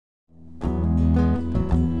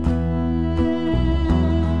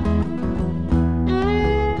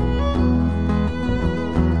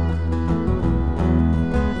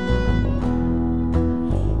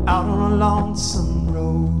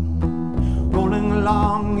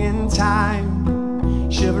along in time,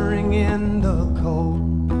 shivering in the cold,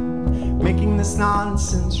 making this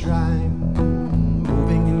nonsense rhyme,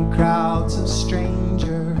 moving in crowds of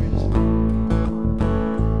strangers,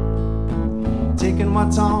 taking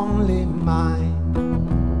what's only mine.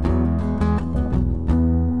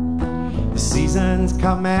 The seasons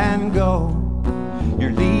come and go,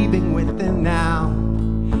 you're leaving with them now.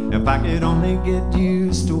 If I could only get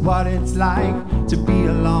used to what it's like to be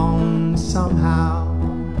alone somehow.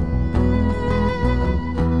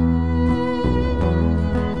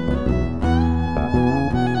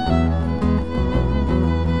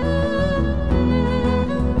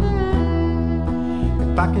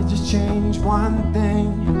 If I could just change one thing,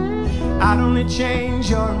 I'd only change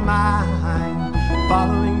your mind.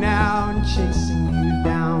 Following now and chasing you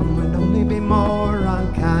down would only be more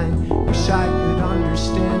unkind. Wish I could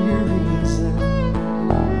understand your reason.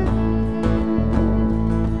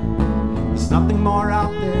 There's nothing more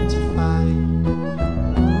out there to find.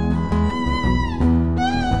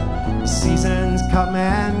 The seasons come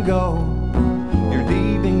and go, you're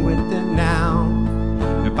leaving with them now.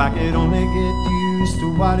 If I could only get used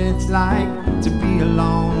to what it's like to be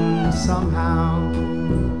alone somehow.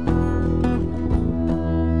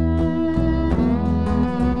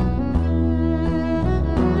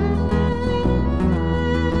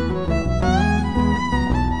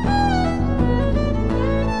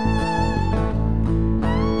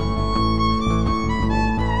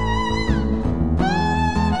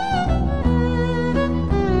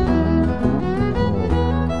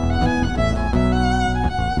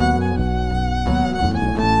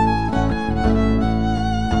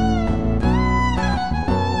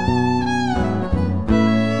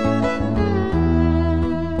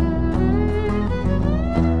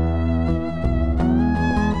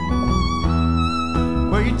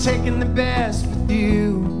 Taking the best with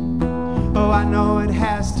you, oh I know it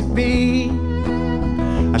has to be.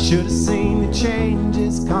 I should have seen the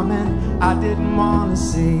changes coming I didn't want to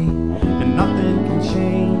see, and nothing can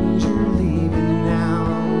change your leaving now.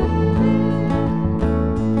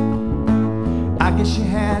 I guess you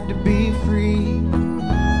had to be free.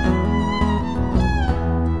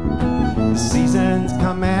 The seasons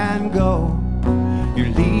come and go, you're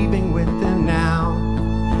leaving with them now.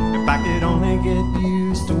 If I could only get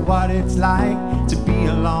used to what it's like to be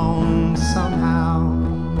alone somehow.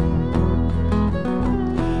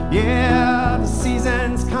 Yeah, the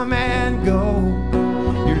seasons come and go,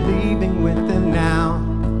 you're leaving with them now.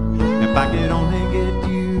 If I could only get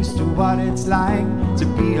used to what it's like to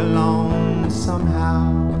be alone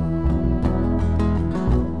somehow.